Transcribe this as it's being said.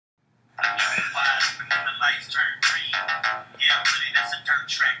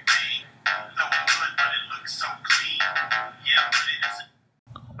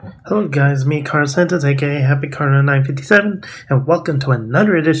Hello guys, me Car Santos aka Happy Car 957 and welcome to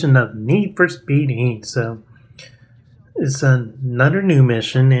another edition of Need for Speed Heat. So it's another new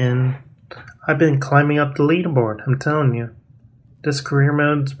mission and I've been climbing up the leaderboard. I'm telling you, this career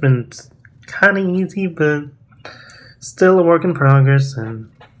mode's been kind of easy but still a work in progress, and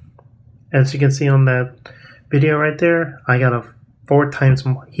as you can see on that video right there, I got a 4 times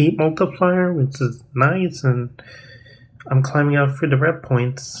heat multiplier, which is nice, and I'm climbing up for the red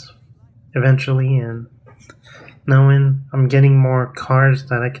points eventually, and knowing I'm getting more cars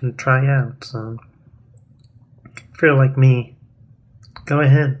that I can try out. So if you're like me, go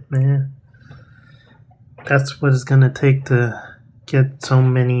ahead, man. That's what it's gonna take to get so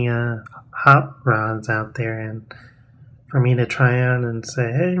many hot rods out there, and for me to try out and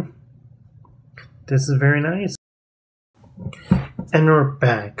say, hey, this is very nice. And we're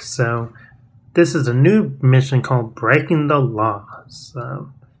back. So this is a new mission called Breaking the Laws.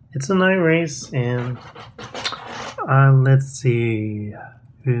 It's a night race, and let's see.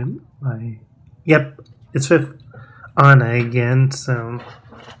 Yep, it's with Anna again, so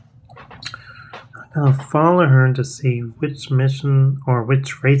I'm gonna follow her to see which mission or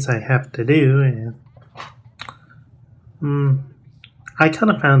which race I have to do. And I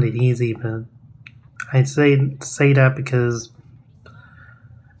kind of found it easy, but I say that because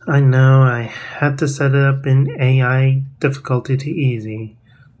I know I had to set it up in AI difficulty to easy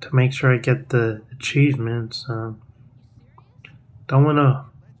to make sure I get the achievements. So don't want to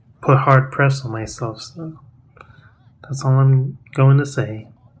put hard press on myself, so that's all I'm going to say.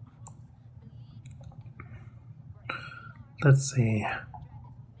 Let's see. I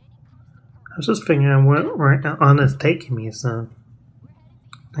was just figuring out where Anna's taking me, so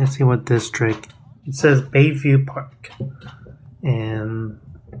let's see what district. It says Bayview Park, and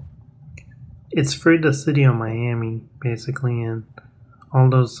it's through the city of Miami, basically, and all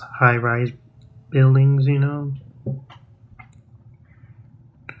those high-rise buildings, you know.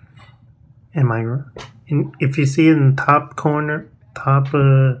 And if you see in the top corner, top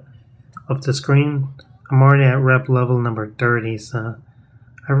of the screen, I'm already at rep level number 30, so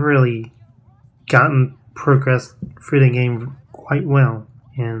I've really progressed through the game quite well,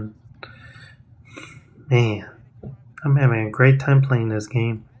 and man, I'm having a great time playing this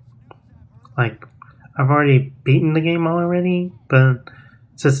game. Like, I've already beaten the game already, but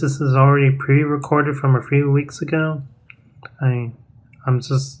since this is already pre-recorded from a few weeks ago, I'm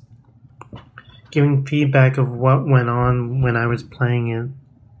just giving feedback of what went on when I was playing it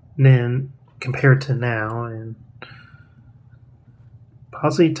then compared to now, and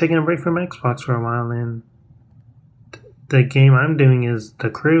possibly taking a break from Xbox for a while. And the game I'm doing is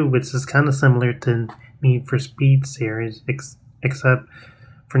The Crew, which is kind of similar to Need for Speed series, except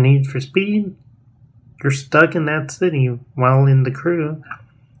for Need for Speed, you're stuck in that city, while in The Crew,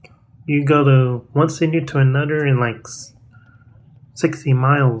 you go to one city to another in like 60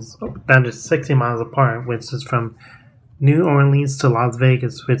 miles, that is 60 miles apart, which is from New Orleans to Las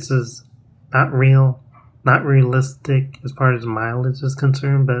Vegas, which is not realistic as far as mileage is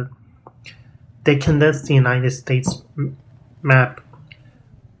concerned, but they condensed the United States map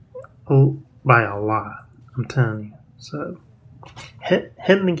by a lot, I'm telling you. So hit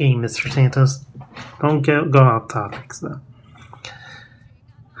in the game, Mr. Santos. Don't go off topic, though.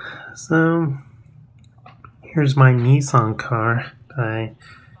 So here's my Nissan car that I've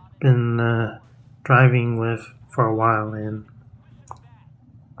been driving with for a while, and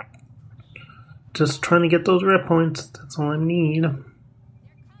just trying to get those red points. That's all I need.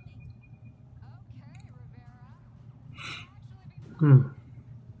 No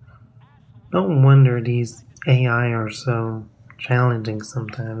wonder these AI are so challenging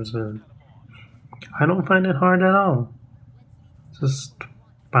sometimes, but I don't find it hard at all. Just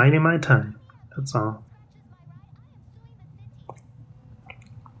biding my time, that's all.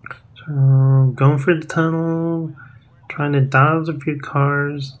 So, going through the tunnel, trying to dodge a few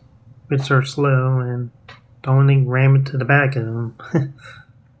cars, which are slow, and don't want to ram into the back of them.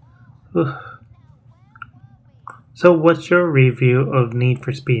 So what's your review of Need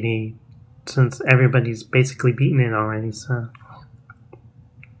for Speed Heat, since everybody's basically beaten it already? So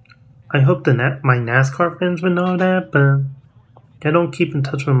I hope my NASCAR fans would know that, but I don't keep in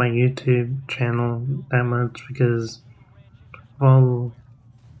touch with my YouTube channel that much because of all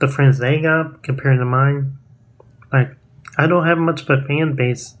the friends they got compared to mine. Like, I don't have much of a fan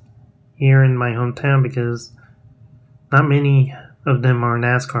base here in my hometown because not many of them are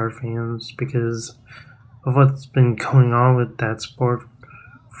NASCAR fans because of what's been going on with that sport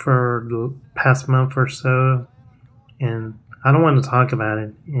for the past month or so, and I don't want to talk about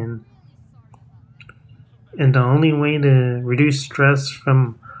it. And the only way to reduce stress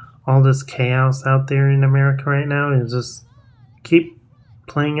from all this chaos out there in America right now is just keep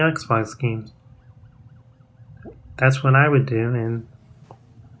playing Xbox games. That's what I would do. And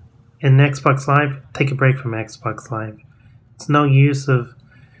in Xbox Live, take a break from Xbox Live. It's no use of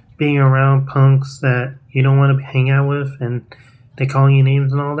being around punks that you don't want to hang out with and they call you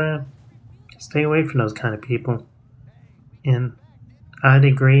names and all that. Stay away from those kind of people. And I'd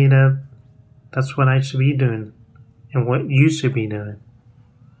agree that that's what I should be doing and what you should be doing.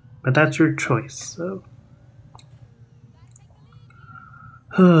 But that's your choice, so.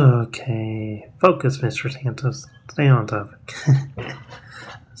 Okay. Focus, Mr. Santos. Stay on topic.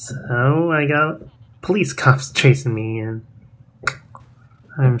 So, I got police cops chasing me, and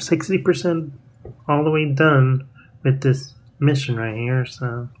I'm 60% all the way done with this mission right here,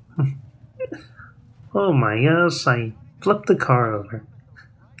 so. Oh my gosh, I flipped the car over.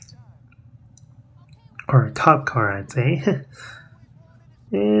 Or a cop car, I'd say.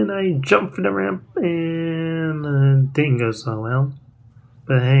 And I jumped for the ramp, and it didn't go so well.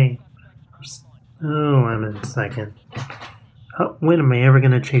 But hey, oh, I'm in second. When am I ever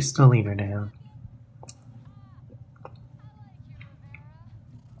going to chase the leader down?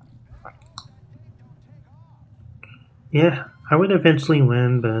 Yeah, I would eventually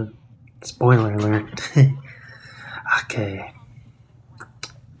win, but spoiler alert. Okay.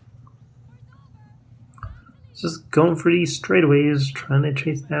 Just going for these straightaways, trying to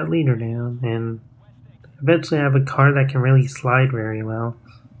chase that leader down, and eventually I have a car that can really slide very well.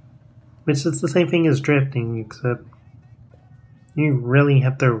 Which is the same thing as drifting, except you really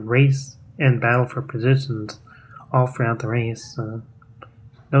have to race and battle for positions all throughout the race, so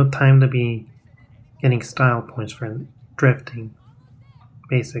no time to be getting style points for drifting,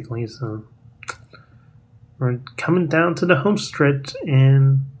 basically. So we're coming down to the home stretch,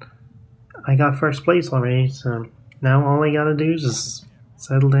 and I got first place already, so now all I gotta do is just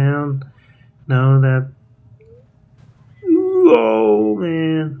settle down, know that, oh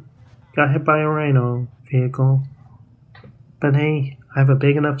man, got hit by a rhino vehicle. But hey, I have a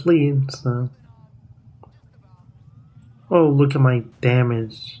big enough lead, so. Oh, look at my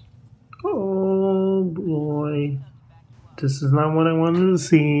damage. Oh boy. This is not what I wanted to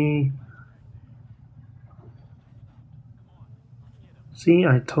see. See,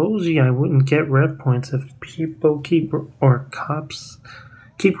 I told you I wouldn't get rev points if people or cops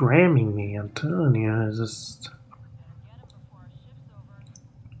keep ramming me. I'm telling you, I just.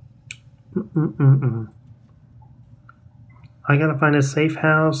 I gotta find a safe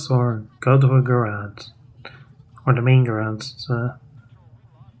house or go to a garage. Or the main garage. So,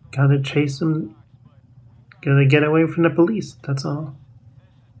 gotta chase them. Gotta get away from the police, that's all.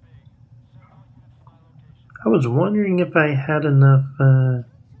 I was wondering if I had enough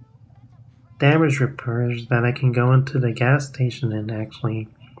damage repairs that I can go into the gas station and actually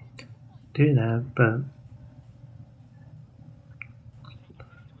do that, but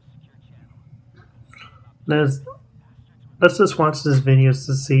let's just watch this video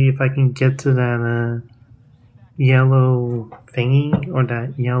to see if I can get to that yellow thingy or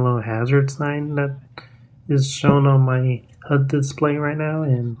that yellow hazard sign that is shown on my HUD display right now.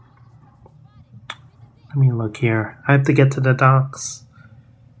 And let me look here. I have to get to the docks,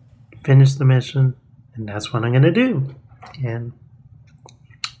 finish the mission, and that's what I'm gonna do. And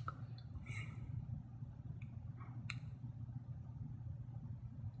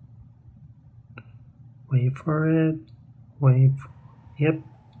wait for it. Yep.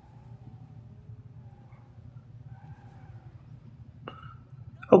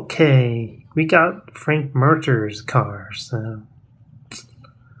 Okay, we got Frank Mercer's car, so.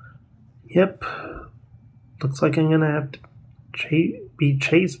 Yep. Looks like I'm gonna have to be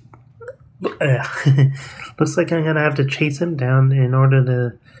chased. Looks like I'm gonna have to chase him down in order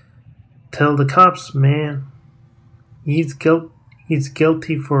to tell the cops, man, he's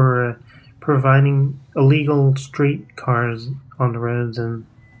guilty for providing illegal street cars on the roads and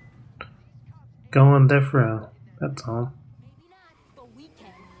go on death row. That's all.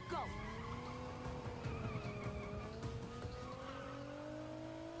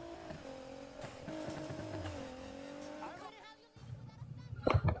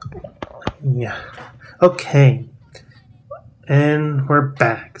 Yeah. Okay. And we're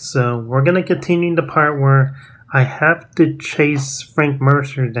back. So we're gonna continue the part where I have to chase Frank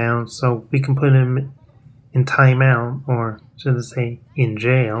Mercer down so we can put him in timeout, or should I say in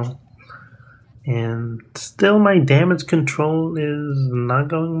jail. And still my damage control is not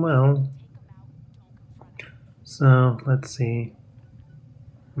going well. So let's see.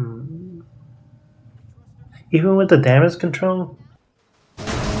 Even with the damage control,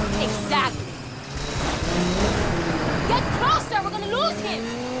 exactly. Get closer, we're gonna lose him.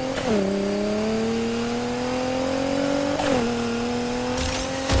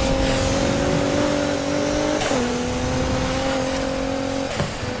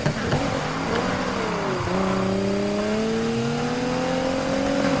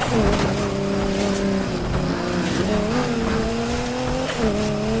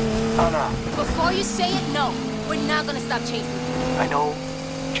 Oh, no. Before you say it, no. We're not gonna stop chasing. I know.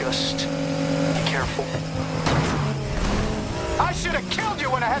 Just be careful. I should have killed you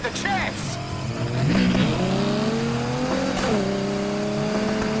when I had the chance!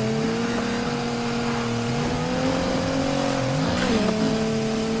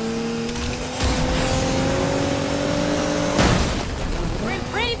 We're in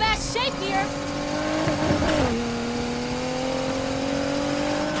pretty bad shape here.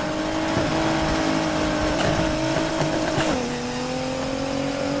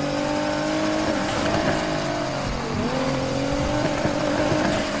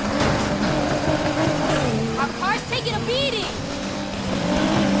 Taking a beating!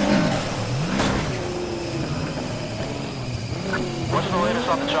 What's the latest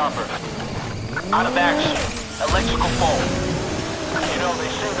on the chopper? Out of action. Electrical fault. You know, they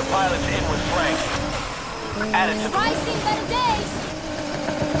say the pilot's in with Frank. Added to the... Rising better days!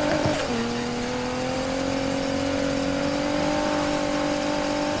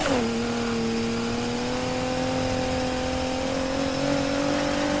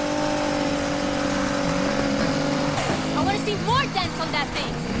 See more dents on that thing!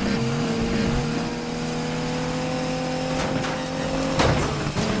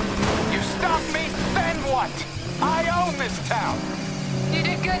 You stop me, then what? I own this town! You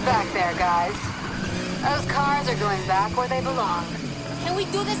did good back there, guys. Those cars are going back where they belong. Can we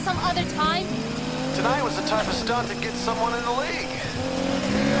do this some other time? Tonight was the type of stunt to get someone in the league.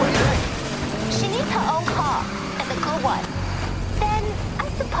 What do you think? She needs her own car, and a good one. Then, I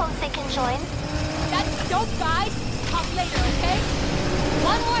suppose they can join. That's dope, guys! Talk later, okay?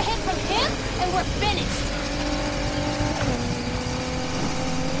 One more hit from him, and we're finished!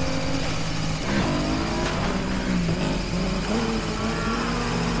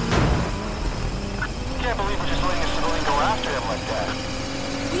 Can't believe we're just letting a civilian go after him like that.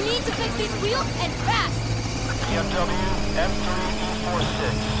 We need to fix these wheels, and fast! BMW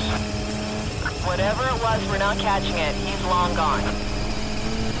M3E46. Whatever it was, we're not catching it. He's long gone.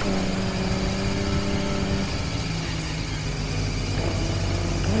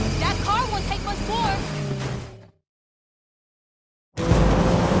 That car won't take much more!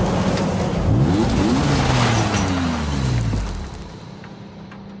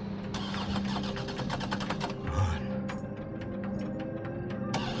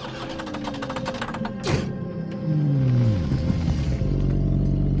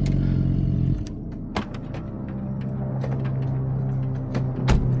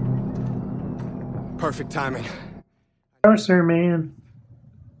 Perfect timing. Mercer, man.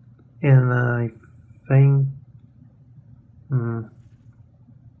 And I think... I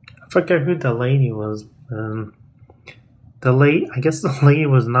forgot who the lady was. I guess the lady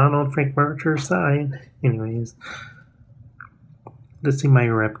was not on Frank Mercer's side. Anyways. Let's see my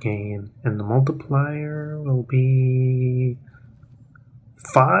rep gain. And the multiplier will be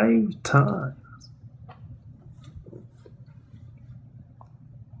 5 times.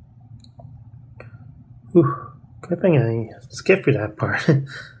 Whew. Good thing I skipped through that part.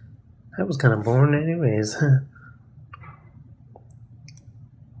 That was kind of boring anyways.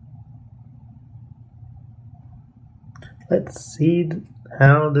 Let's see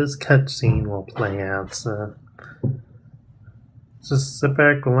how this cutscene will play out. So just sit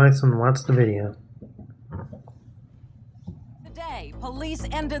back, relax, and watch the video. Today, police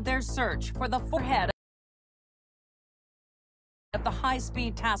ended their search for the forehead of the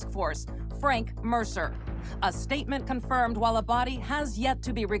high-speed task force, Frank Mercer. A statement confirmed while a body has yet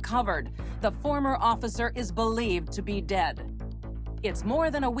to be recovered. The former officer is believed to be dead. It's more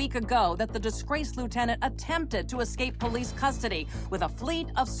than a week ago that the disgraced lieutenant attempted to escape police custody with a fleet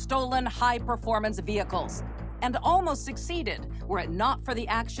of stolen high-performance vehicles, and almost succeeded were it not for the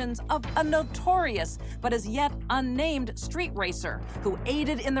actions of a notorious but as yet unnamed street racer who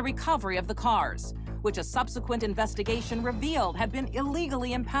aided in the recovery of the cars, which a subsequent investigation revealed had been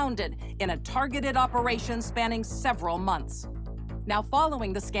illegally impounded in a targeted operation spanning several months. Now,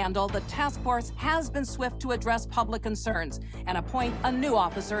 following the scandal, the task force has been swift to address public concerns and appoint a new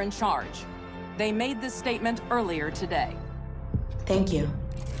officer in charge. They made this statement earlier today. Thank you.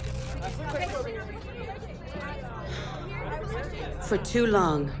 For too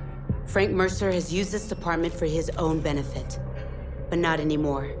long, Frank Mercer has used this department for his own benefit, but not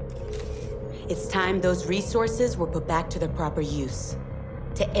anymore. It's time those resources were put back to their proper use,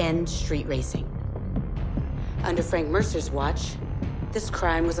 to end street racing. Under Frank Mercer's watch, this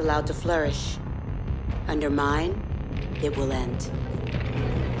crime was allowed to flourish. Under mine, it will end.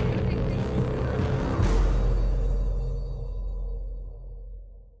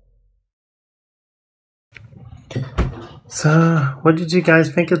 So, what did you guys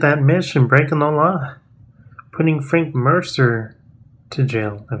think of that mission, breaking the law? Putting Frank Mercer to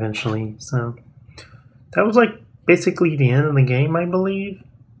jail eventually. So, that was like basically the end of the game, I believe.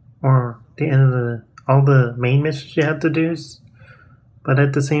 Or the end of all the main missions you have to do. But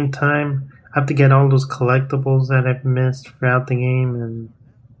at the same time, I have to get all those collectibles that I've missed throughout the game. And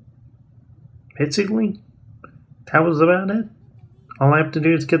basically, that was about it. All I have to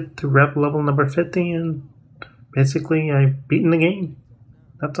do is get to rep level number 50 and basically I've beaten the game.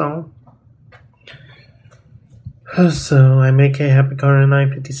 That's all. So I'm AK Happy Car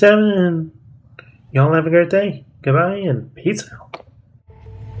 957 and y'all have a great day. Goodbye and peace out.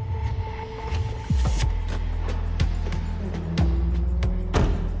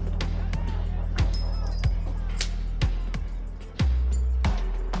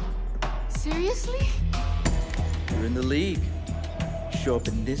 Seriously? You're in the league. Show up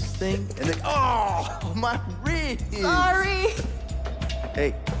in this thing, and then oh, my wrist! Sorry.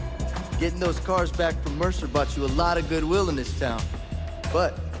 Hey, getting those cars back from Mercer bought you a lot of goodwill in this town,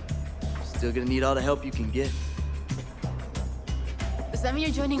 but you're still gonna need all the help you can get. Does that mean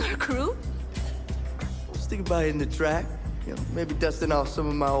you're joining our crew? Just think about hitting the track, maybe dusting off some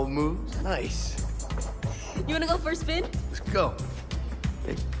of my old moves. Nice. You wanna go for a spin? Let's go.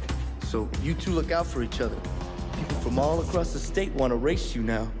 Hey, so you two look out for each other. People from all across the state want to race you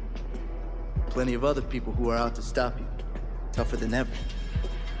now. Plenty of other people who are out to stop you. Tougher than ever.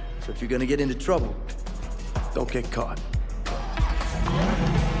 So if you're gonna get into trouble, don't get caught.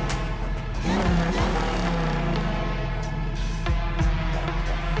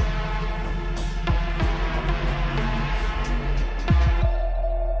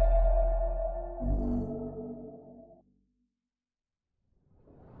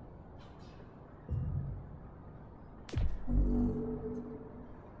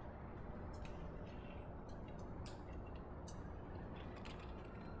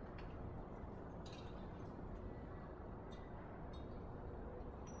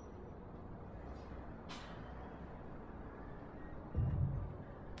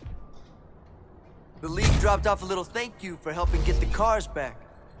 The league dropped off a little thank you for helping get the cars back.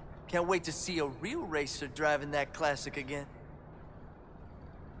 Can't wait to see a real racer driving that classic again.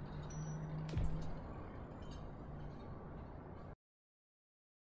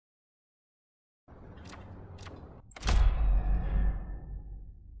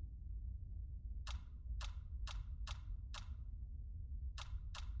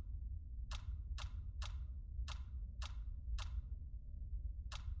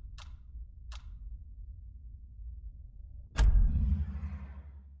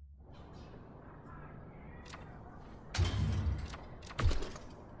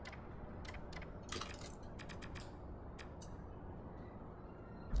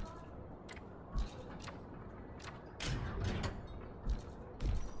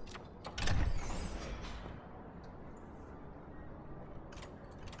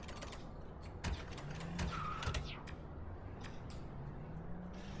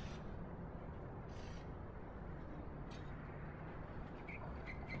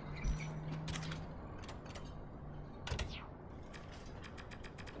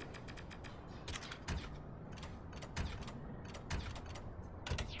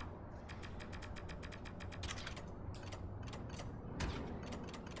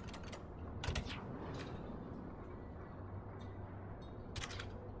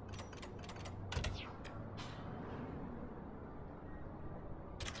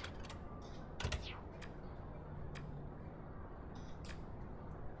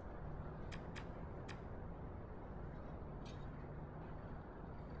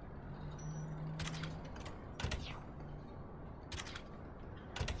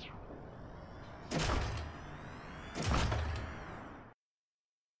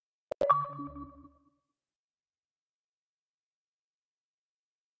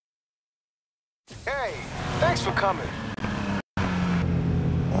 Hey, thanks for coming.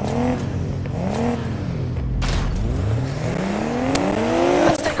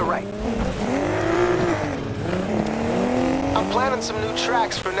 Let's take a right. I'm planning some new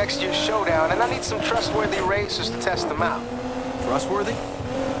tracks for next year's showdown, and I need some trustworthy racers to test them out. Trustworthy?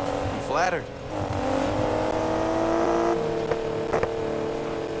 I'm flattered.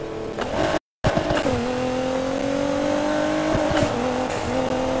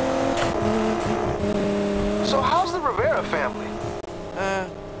 Family?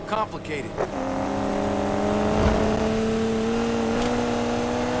 Complicated.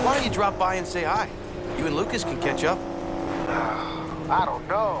 Why don't you drop by and say hi? You and Lucas can catch up. I don't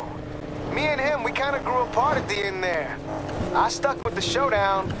know. Me and him, we kind of grew apart at the end there. I stuck with the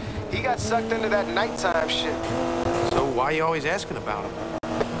showdown. He got sucked into that nighttime shit. So why you always asking about him?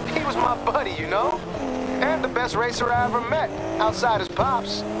 He was my buddy, you know? And the best racer I ever met, outside his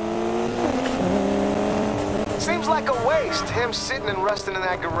pops. Seems like a waste, him sitting and rusting in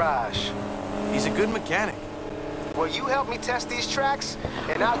that garage. He's a good mechanic. Well, you help me test these tracks,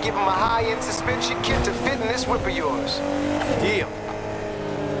 and I'll give him a high-end suspension kit to fit in this whip of yours. Deal.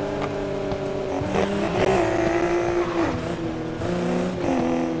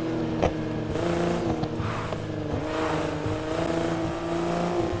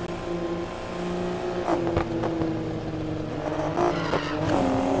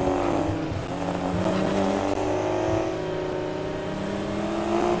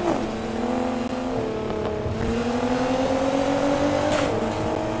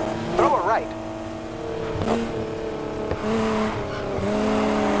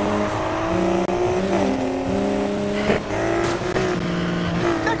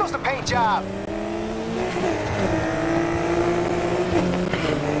 Job.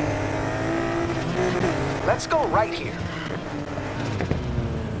 Let's go right here.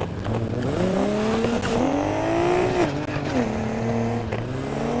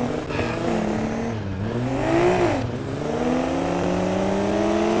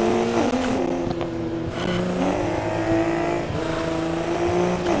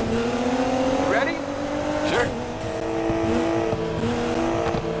 Ready? Sure.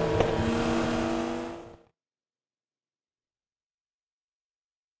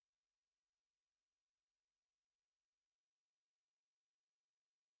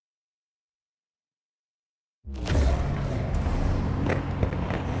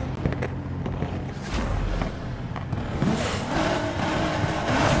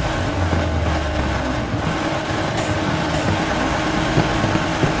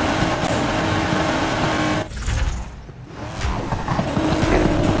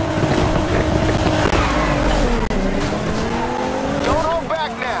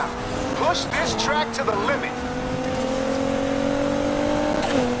 Push this track to the limit.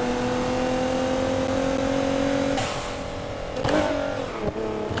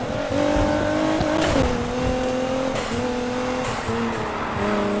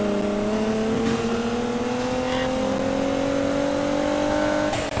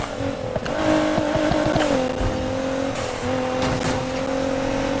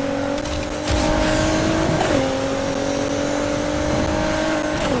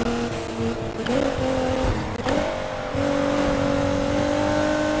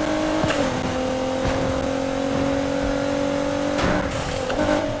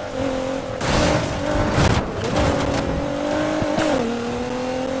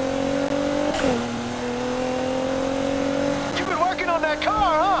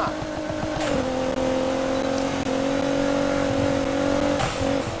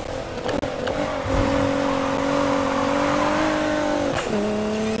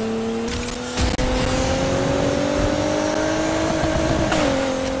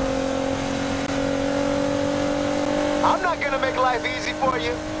 I'm not gonna make life easy for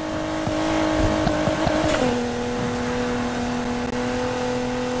you.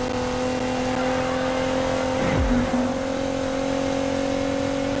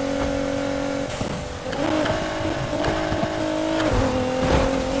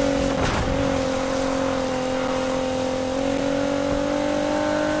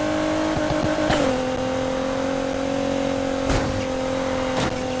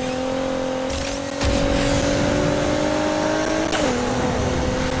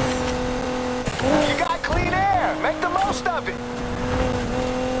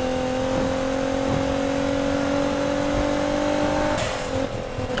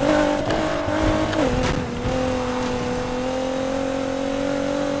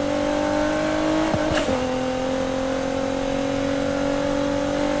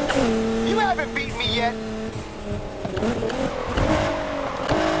 You haven't beat me yet.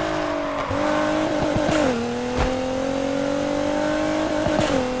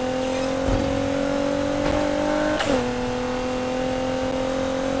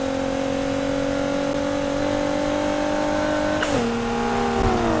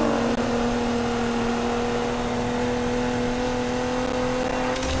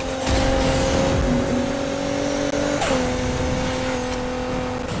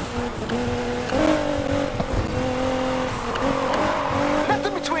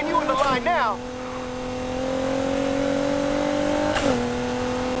 Now.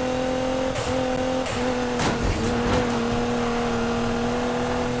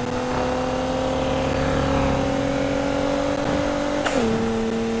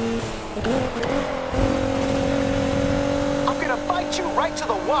 I'm gonna fight you right to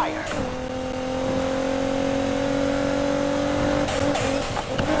the wire.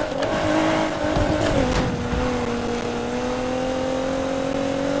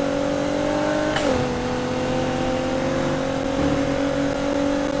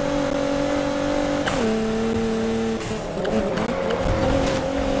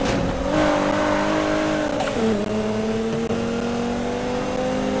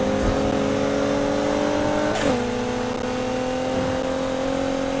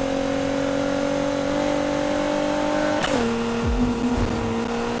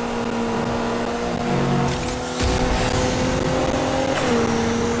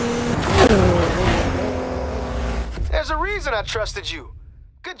 reason I trusted you.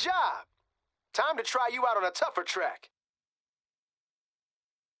 Good job. Time to try you out on a tougher track.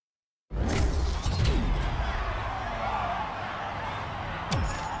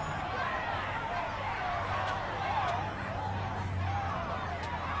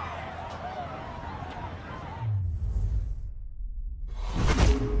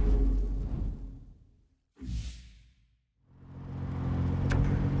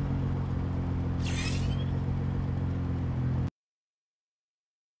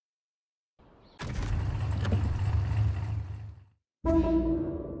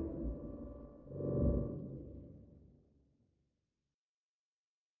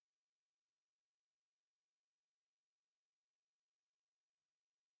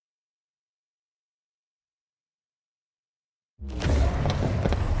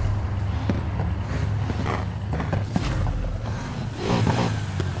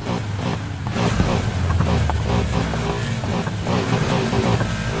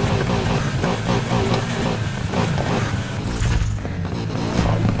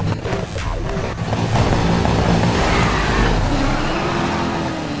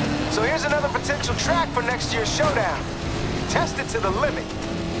 Potential track for next year's showdown. Test it to the limit.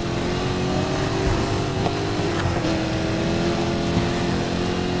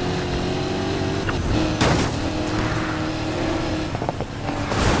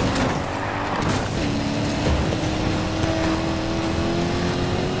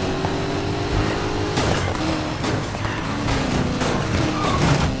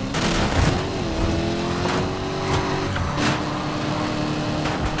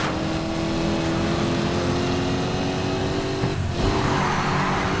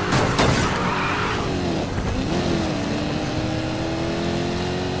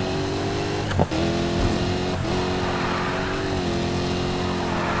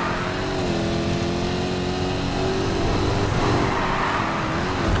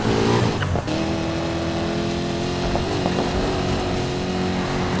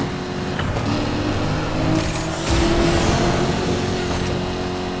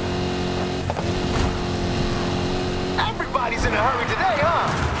 Everybody's in a hurry today, huh?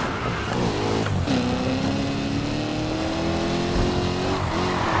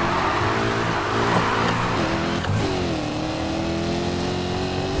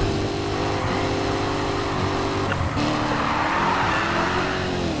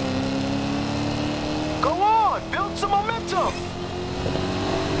 Go on, build some momentum.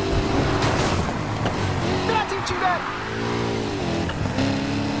 Did I teach you that?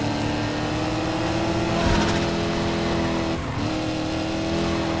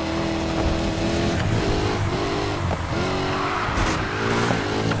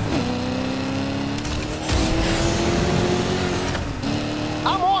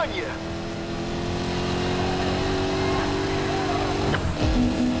 I'm on you.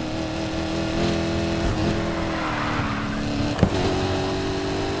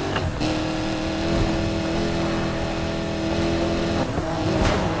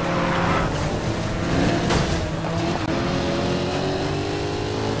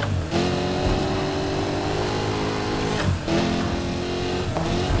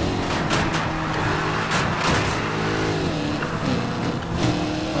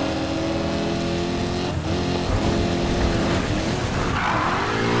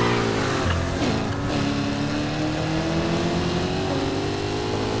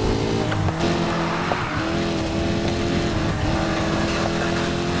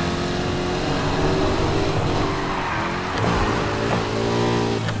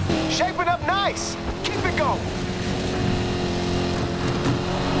 Shaping up nice. Keep it going.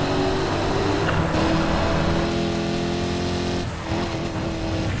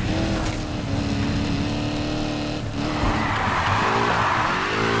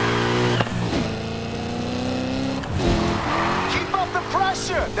 Keep up the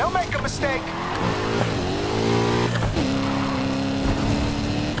pressure. They'll make a mistake.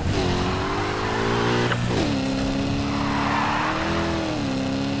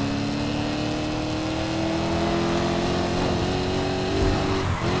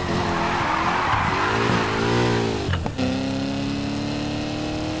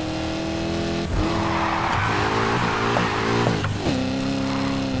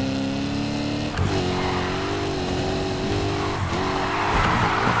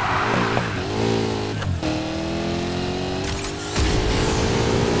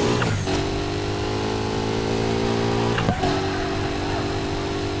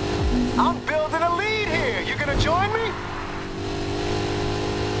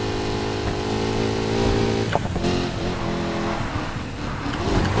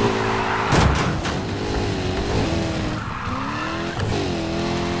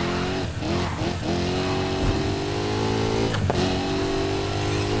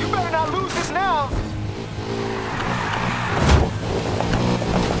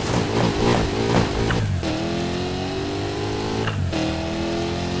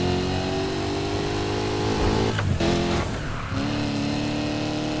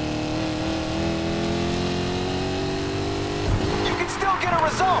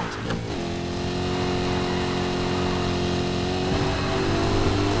 result!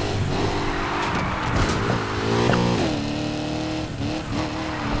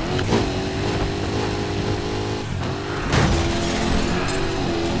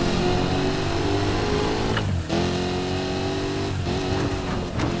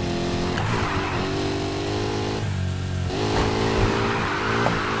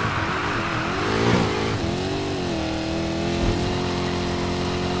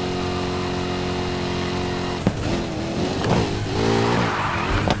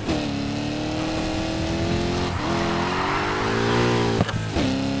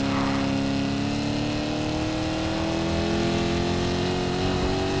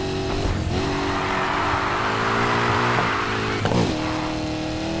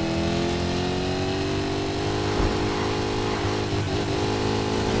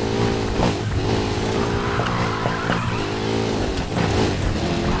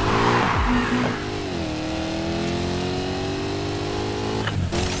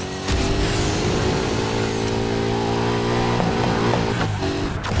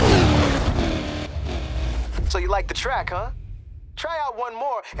 So you like the track, huh? Try out one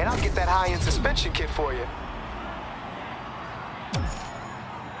more, and I'll get that high-end suspension kit for you.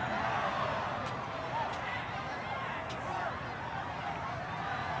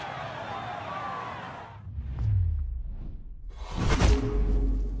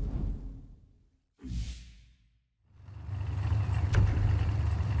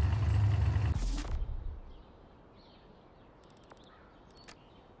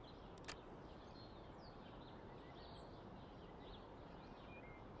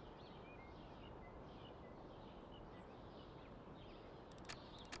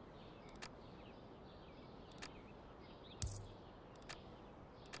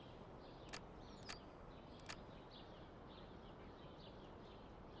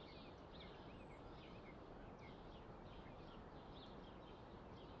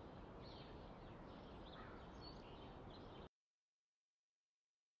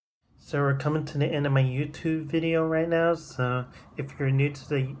 So we're coming to the end of my YouTube video right now, so if you're new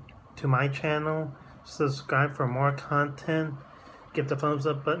to my channel, subscribe for more content, give the thumbs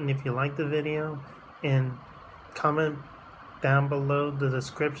up button if you like the video, and comment down below the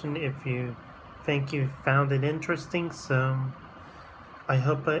description if you think you found it interesting. So I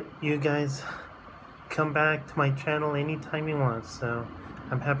hope that you guys come back to my channel anytime you want. So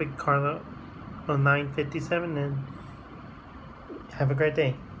I'm Happy Carlo 0957, and have a great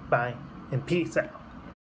day. Bye, and peace out.